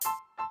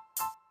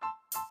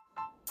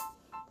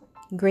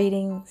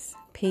Greetings,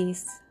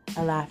 peace,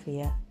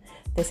 alafia.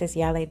 This is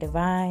Yale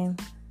Divine,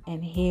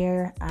 and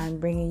here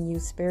I'm bringing you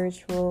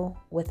spiritual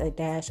with a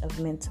dash of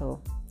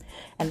mental.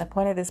 And the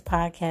point of this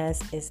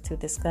podcast is to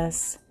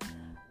discuss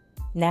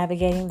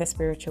navigating the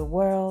spiritual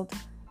world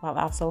while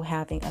also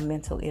having a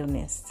mental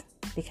illness,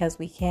 because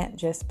we can't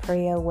just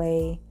pray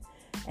away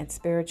and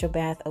spiritual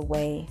bath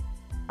away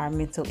our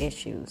mental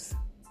issues.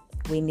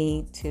 We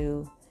need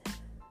to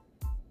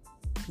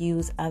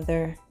use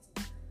other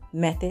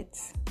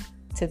methods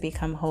to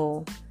become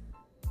whole.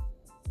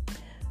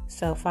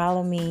 So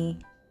follow me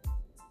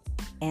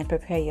and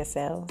prepare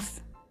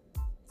yourselves.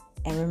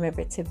 And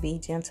remember to be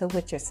gentle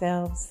with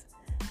yourselves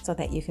so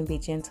that you can be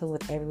gentle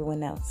with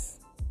everyone else.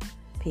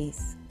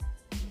 Peace.